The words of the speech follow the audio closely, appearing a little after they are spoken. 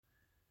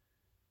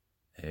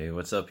Hey,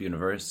 what's up,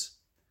 universe?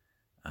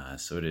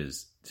 So it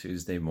is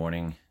Tuesday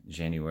morning,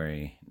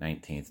 January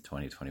 19th,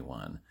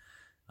 2021.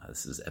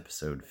 This is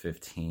episode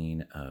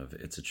 15 of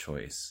It's a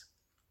Choice.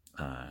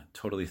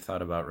 Totally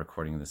thought about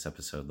recording this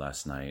episode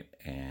last night,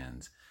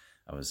 and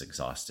I was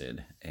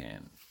exhausted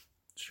and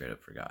straight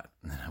up forgot.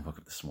 And then I woke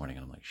up this morning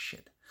and I'm like,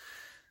 shit.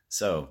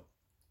 So,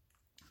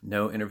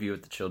 no interview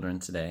with the children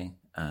today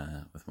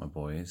with my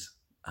boys.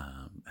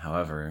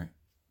 However,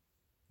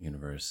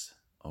 universe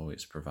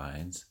always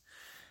provides.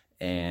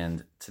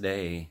 And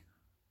today,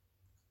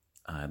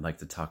 I'd like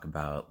to talk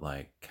about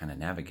kind of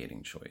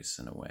navigating choice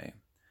in a way.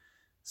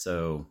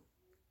 So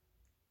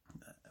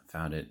I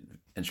found it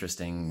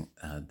interesting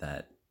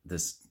that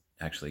this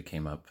actually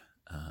came up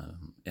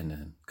in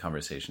a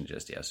conversation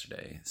just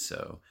yesterday.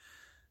 So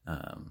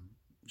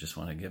just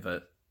want to give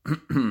a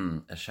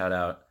a shout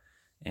out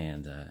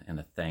and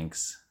a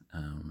thanks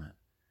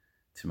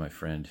to my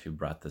friend who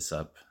brought this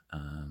up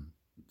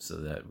so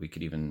that we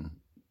could even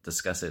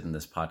discuss it in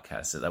this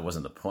podcast. So that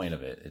wasn't the point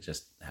of it. It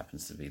just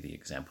happens to be the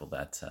example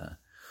that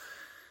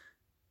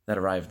that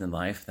arrived in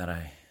life that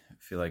I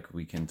feel like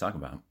we can talk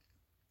about.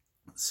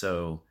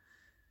 So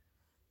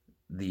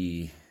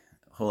the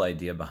whole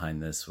idea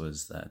behind this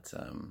was that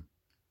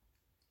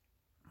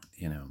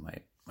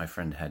my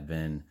friend had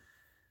been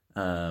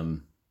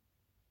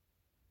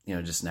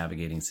just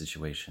navigating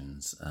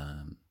situations,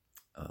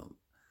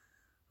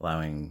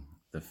 allowing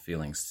the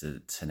feelings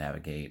to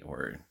navigate,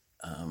 or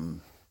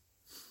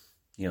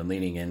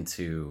leaning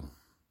into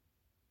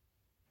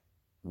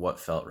what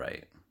felt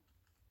right.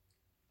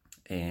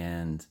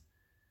 And,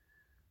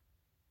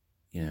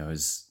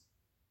 as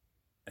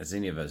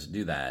any of us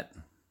do that,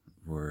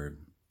 we're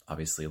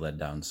obviously led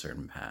down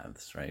certain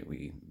paths, right?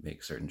 We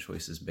make certain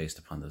choices based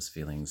upon those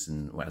feelings.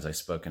 And as I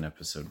spoke in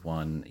episode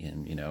 1,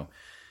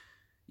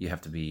 you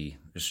have to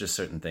there's just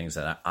certain things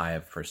that I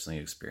have personally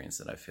experienced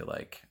that I feel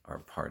like are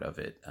part of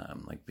it,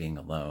 like being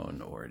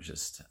alone, or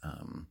just,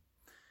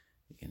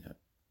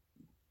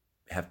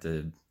 have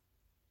to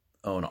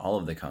own all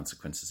of the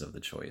consequences of the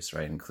choice,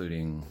 right?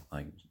 Including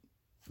like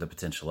the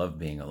potential of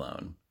being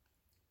alone,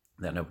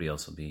 that nobody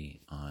else will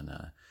be on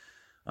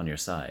your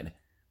side.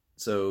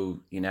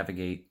 So you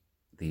navigate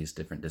these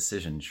different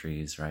decision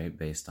trees, right?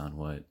 Based on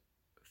what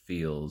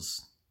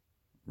feels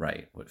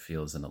right, what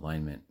feels in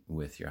alignment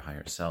with your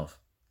higher self.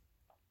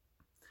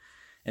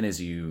 And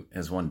as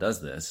one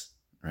does this,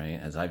 right?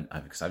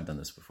 Because I've done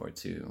this before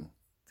too,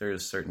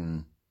 there's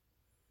certain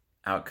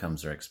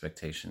outcomes or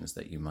expectations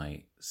that one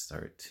might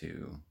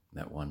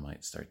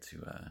start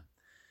to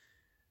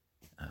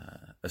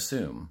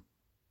assume,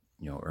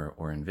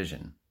 or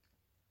envision.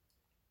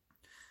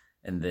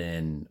 And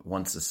then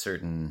once a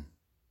certain,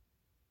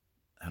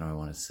 how do I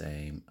want to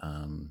say,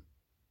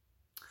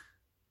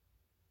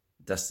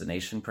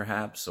 destination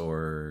perhaps,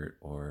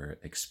 or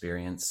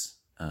experience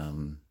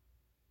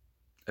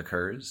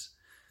occurs,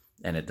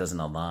 and it doesn't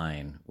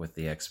align with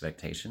the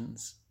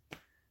expectations,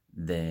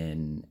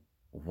 then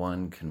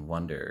one can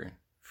wonder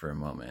for a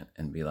moment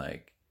and be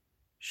like,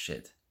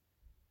 shit,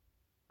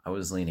 I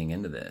was leaning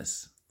into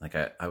this. Like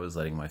I was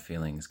letting my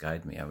feelings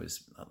guide me. I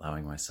was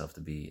allowing myself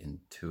to be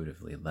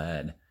intuitively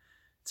led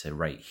to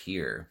right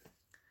here.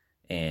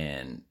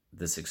 And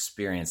this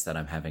experience that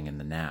I'm having in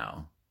the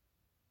now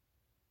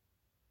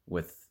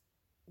with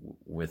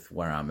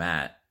where I'm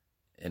at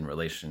in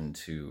relation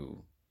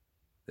to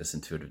this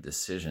intuitive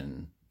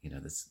decision,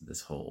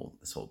 this whole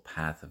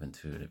path of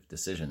intuitive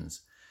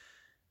decisions,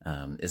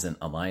 isn't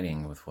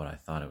aligning with what I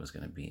thought it was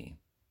going to be.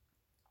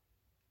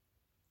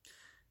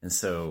 And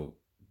so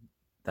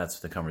that's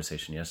what the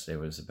conversation yesterday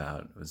was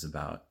about. It was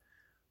about,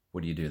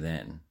 what do you do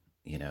then?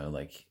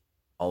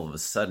 All of a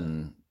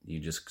sudden you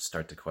just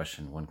start to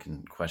question, one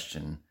can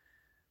question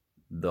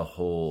the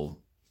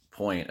whole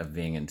point of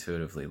being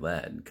intuitively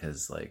led,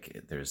 because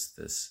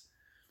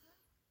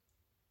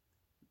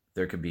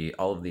there could be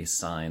all of these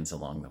signs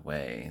along the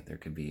way. There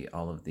could be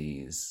all of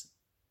these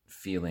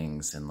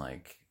feelings and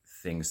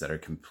things that are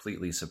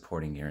completely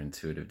supporting your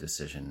intuitive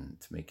decision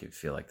to make it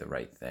feel like the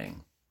right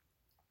thing.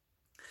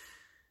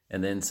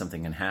 And then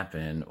something can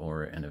happen,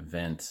 or an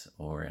event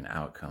or an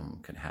outcome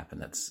could happen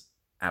that's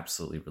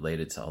absolutely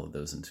related to all of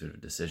those intuitive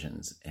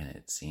decisions, and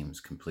it seems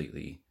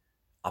completely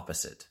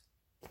opposite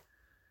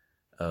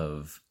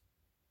of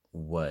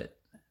what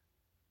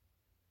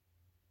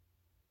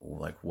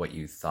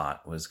you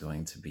thought was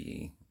going to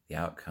be the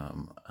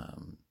outcome.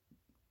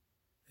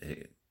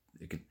 The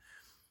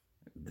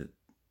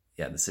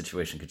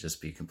situation could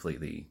just be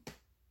completely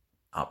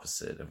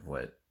opposite of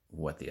what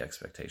the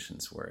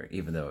expectations were,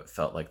 even though it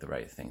felt like the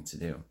right thing to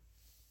do.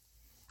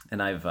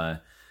 And I've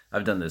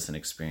done this and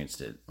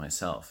experienced it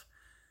myself.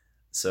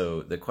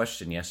 So the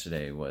question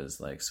yesterday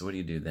was so what do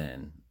you do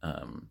then?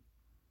 Do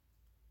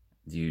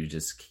you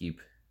just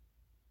keep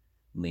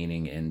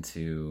leaning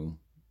into,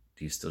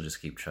 do you still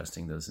just keep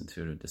trusting those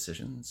intuitive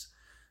decisions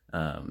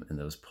and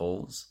those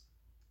pulls?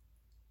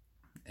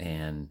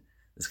 And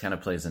this kind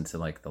of plays into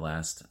the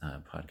last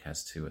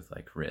podcast too, with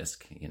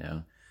risk,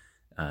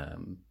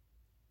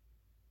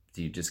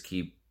 do you just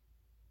keep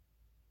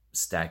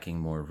stacking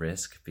more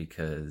risk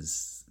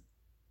because,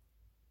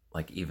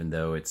 like, even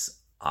though it's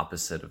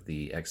opposite of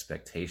the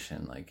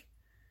expectation, like,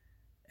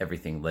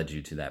 everything led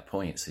you to that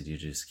point. So do you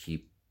just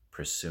keep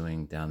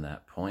pursuing down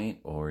that point,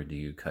 or do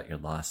you cut your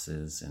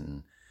losses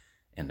and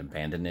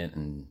abandon it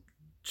and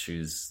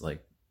choose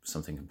like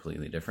something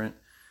completely different?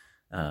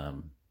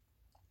 And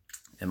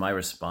my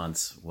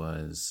response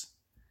was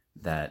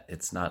that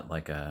it's not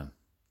like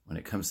when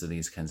it comes to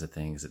these kinds of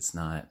things, it's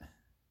not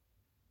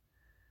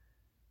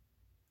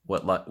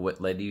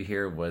what led you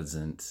here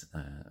wasn't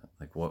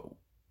like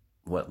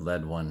what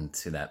led one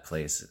to that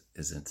place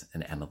isn't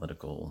an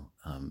analytical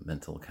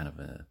mental kind of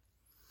a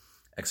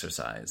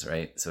exercise,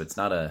 right? So it's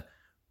not a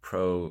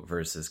pro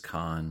versus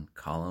con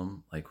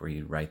column, like where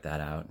you write that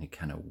out and you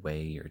kind of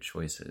weigh your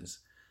choices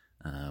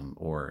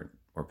or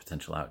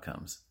potential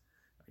outcomes,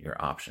 your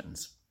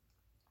options.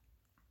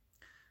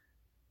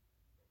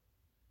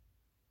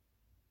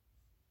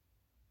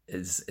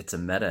 It's a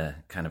meta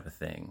kind of a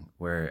thing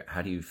where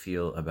how do you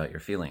feel about your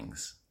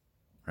feelings,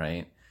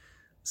 right?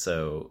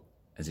 So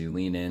as you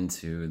lean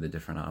into the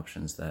different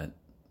options that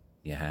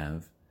you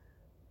have,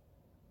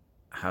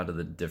 how do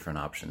the different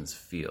options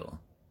feel?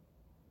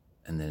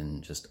 And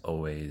then just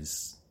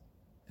always,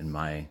 in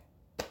my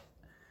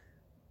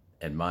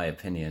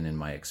opinion, in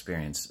my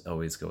experience,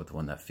 always go with the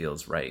one that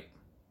feels right.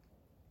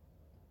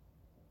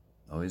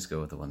 Always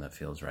go with the one that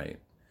feels right.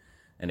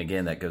 And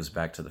again, that goes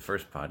back to the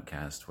first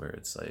podcast where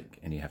it's like,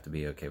 and you have to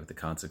be okay with the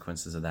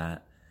consequences of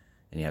that.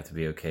 And you have to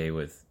be okay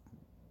with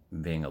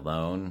being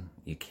alone.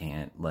 You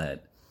can't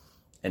let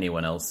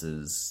anyone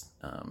else's,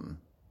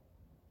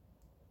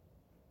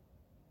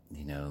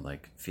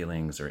 like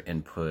feelings or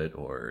input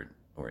or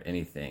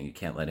anything. You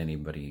can't let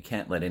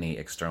any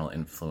external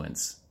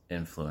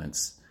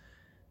influence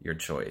your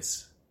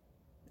choice.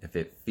 If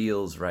it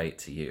feels right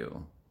to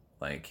you,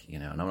 like,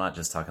 and I'm not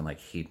just talking like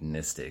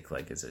hedonistic,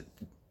 like, is it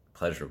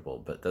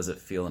pleasurable, but does it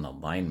feel in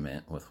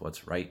alignment with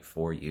what's right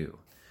for you?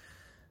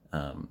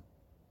 And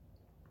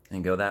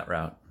go that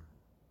route.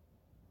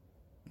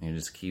 You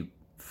just keep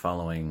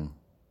following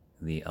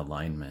the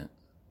alignment,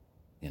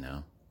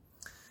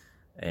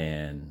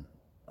 and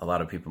a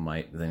lot of people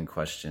might then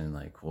question,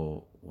 like,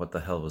 well, what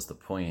the hell was the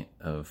point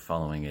of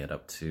following it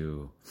up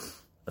to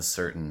a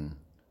certain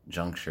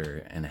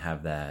juncture and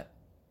have that?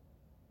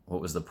 What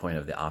was the point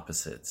of the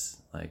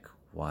opposites? Like,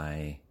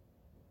 why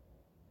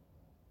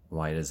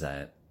does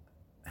that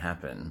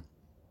happen?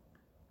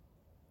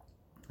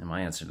 And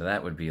my answer to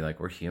that would be, like,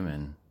 we're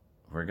human.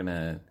 We're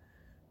gonna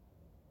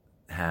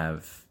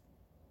have,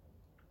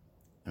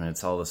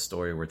 it's all the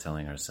story we're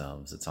telling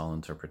ourselves. It's all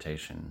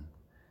interpretation.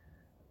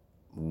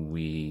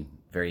 We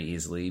very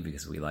easily,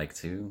 because we like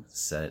to,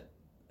 set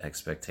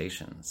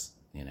expectations,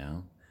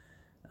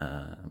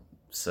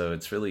 so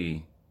it's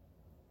really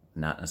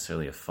not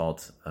necessarily a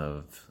fault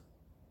of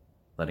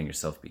letting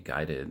yourself be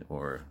guided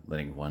or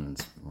letting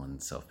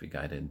oneself be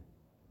guided.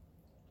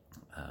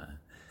 I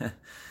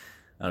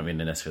don't mean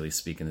to necessarily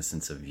speak in the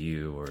sense of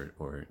you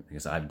or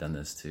because I've done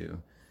this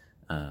too.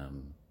 But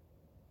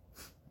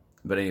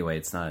anyway,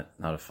 it's not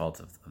a fault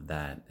of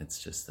that.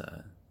 It's just,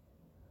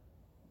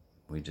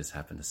 we just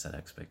happen to set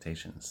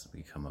expectations.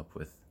 We come up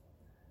with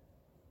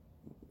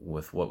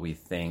what we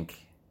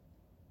think,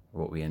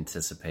 what we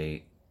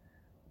anticipate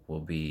will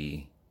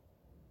be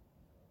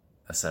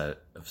a set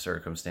of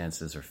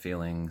circumstances or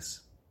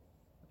feelings,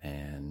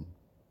 and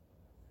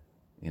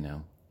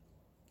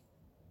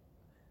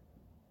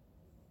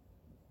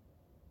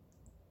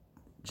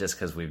just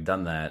because we've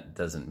done that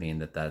doesn't mean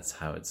that that's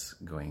how it's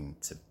going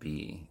to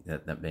be.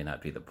 That may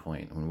not be the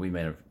point. When we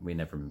may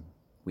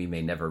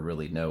never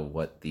really know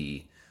what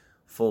the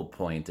full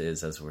point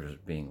is as we're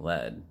being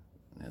led,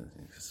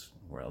 because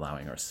we're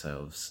allowing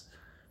ourselves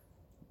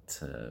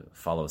to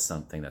follow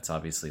something that's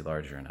obviously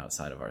larger and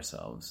outside of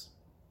ourselves,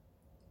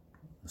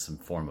 some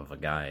form of a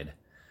guide,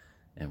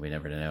 and we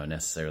never know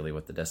necessarily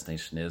what the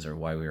destination is or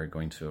why we are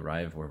going to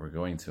arrive where we're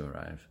going to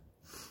arrive.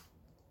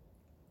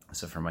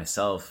 So for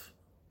myself,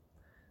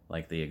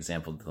 like, the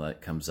example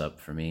that comes up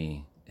for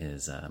me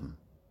is, and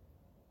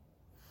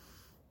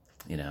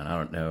I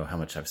don't know how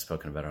much I've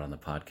spoken about it on the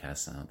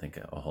podcast. I don't think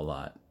a whole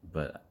lot,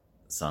 but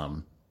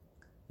some,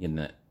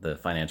 the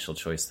financial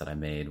choice that I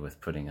made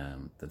with putting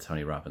the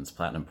Tony Robbins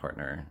Platinum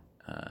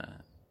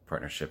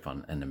partnership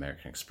on an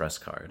American Express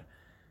card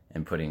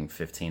and putting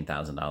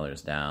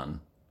 $15,000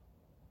 down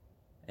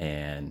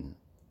and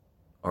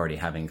already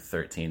having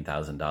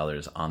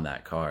 $13,000 on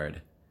that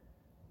card,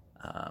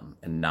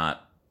 and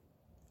not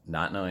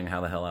knowing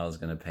how the hell I was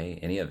going to pay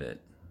any of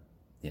it,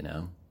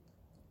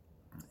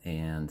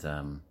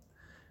 and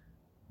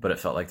but it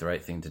felt like the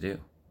right thing to do.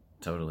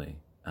 Totally.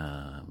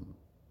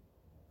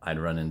 I'd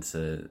run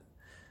into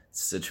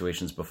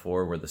situations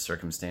before where the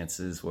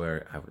circumstances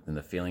and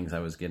the feelings I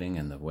was getting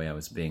and the way I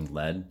was being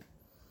led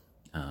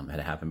had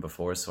happened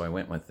before, so I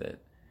went with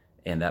it.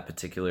 And that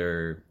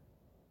particular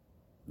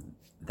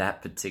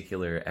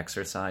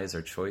exercise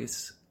or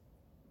choice,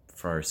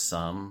 for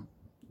some,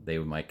 they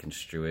might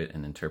construe it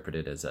and interpret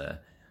it as a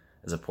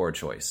poor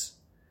choice,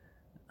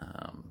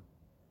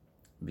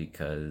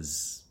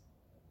 because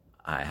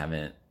I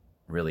haven't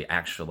really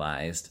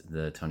actualized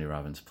the Tony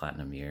Robbins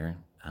Platinum year.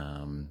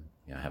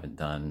 I haven't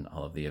done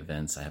all of the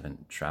events. I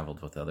haven't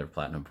traveled with other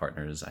platinum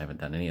partners. I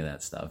haven't done any of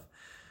that stuff.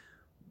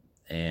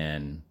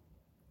 And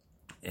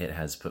it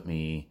has put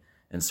me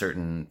in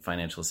certain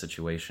financial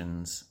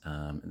situations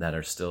that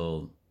are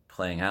still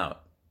playing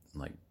out,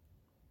 like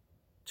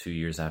 2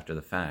 years after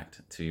the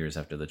fact, 2 years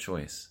after the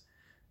choice.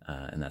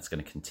 And that's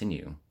going to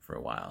continue for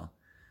a while.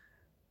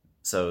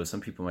 So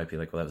some people might be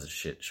like, well, that was a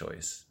shit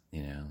choice.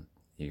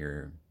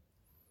 You're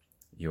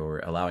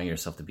allowing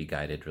yourself to be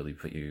guided really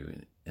put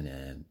you in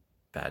a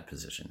bad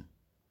position.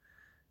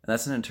 And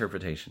that's an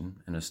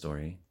interpretation in a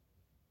story.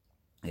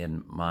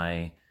 And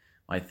my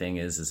thing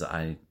is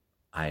I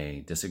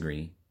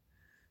disagree.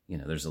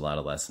 There's a lot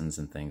of lessons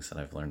and things that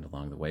I've learned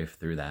along the way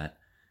through that.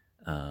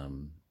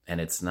 And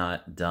it's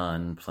not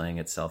done playing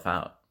itself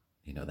out.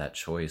 That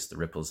choice, the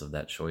ripples of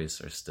that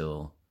choice are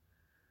still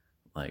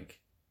like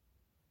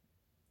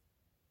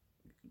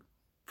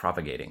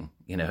propagating.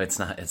 It's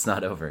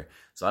not over.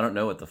 So I don't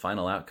know what the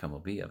final outcome will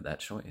be of that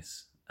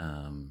choice.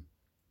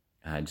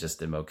 I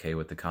just am okay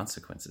with the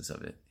consequences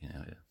of it.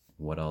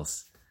 What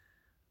else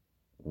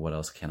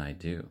can I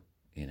do?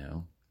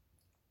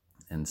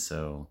 And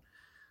so,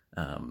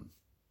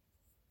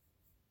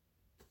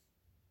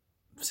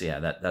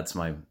 yeah, that's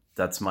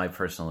my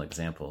personal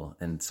example.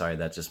 And sorry,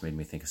 that just made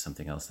me think of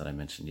something else that I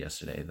mentioned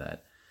yesterday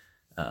that,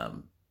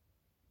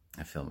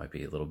 I feel might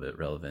be a little bit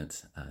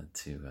relevant,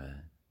 to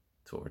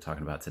what we're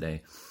talking about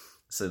today.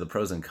 So the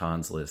pros and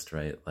cons list,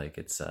 right? Like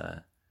it's,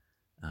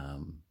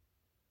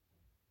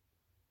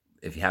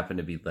 if you happen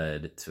to be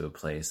led to a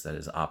place that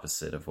is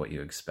opposite of what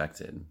you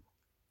expected,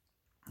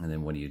 and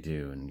then what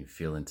do? And you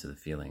feel into the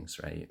feelings,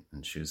 right?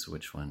 And choose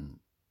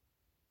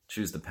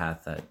the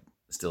path that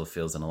still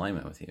feels in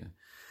alignment with you.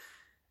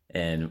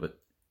 And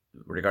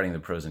regarding the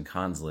pros and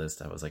cons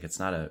list, I was like, it's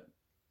not a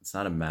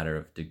matter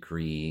of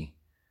degree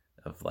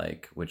of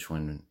like which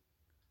one's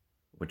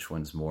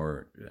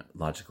more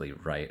logically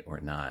right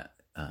or not.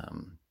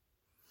 To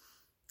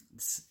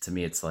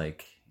me, it's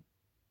like,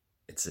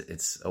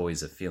 it's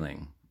always a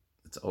feeling.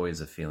 It's always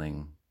a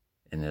feeling.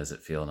 And does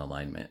it feel in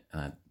alignment?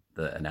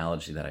 The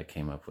analogy that I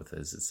came up with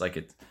is it's like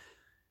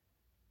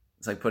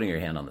putting your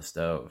hand on the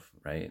stove,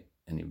 right?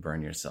 And you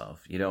burn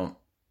yourself. You don't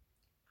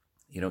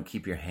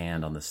keep your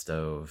hand on the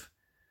stove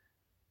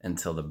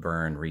until the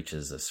burn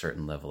reaches a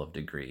certain level of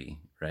degree,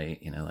 right?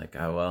 Like,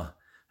 oh, well,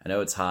 I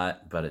know it's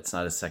hot, but it's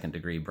not a 2nd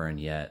degree burn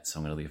yet, so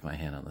I'm going to leave my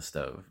hand on the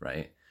stove,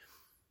 right?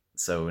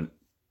 So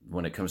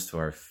when it comes to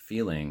our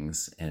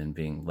feelings and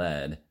being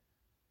led,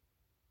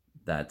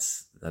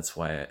 that's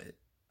why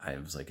I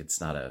was like,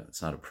 it's not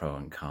a pro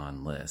and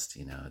con list,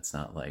 it's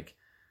not like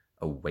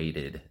a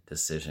weighted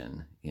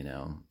decision,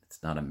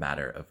 it's not a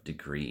matter of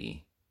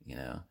degree,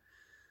 in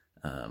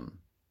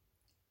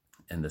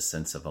the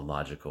sense of a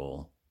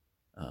logical,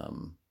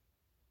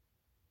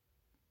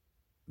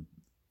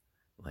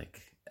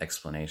 like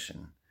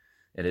explanation.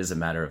 It is a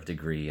matter of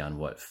degree on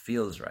what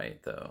feels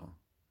right, though,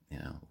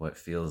 what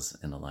feels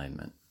in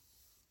alignment.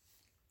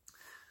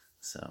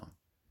 So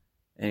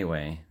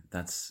anyway,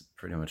 that's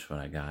pretty much what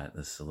I got.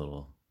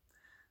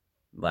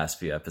 Last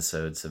few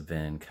episodes have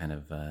been kind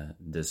of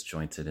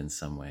disjointed in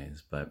some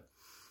ways, but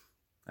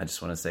I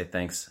just want to say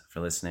thanks for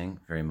listening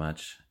very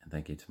much. And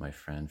thank you to my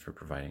friend for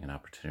providing an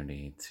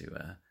opportunity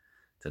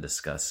to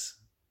discuss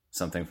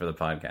something for the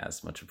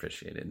podcast. Much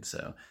appreciated.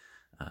 So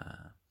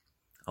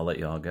I'll let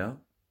you all go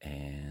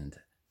and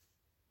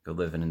go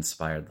live an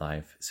inspired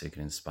life so you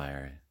can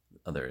inspire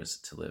others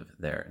to live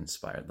their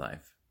inspired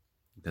life.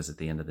 Because at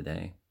the end of the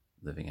day,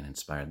 living an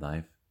inspired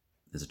life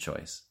is a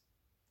choice.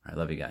 I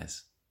love you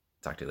guys.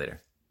 Talk to you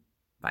later.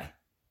 Bye.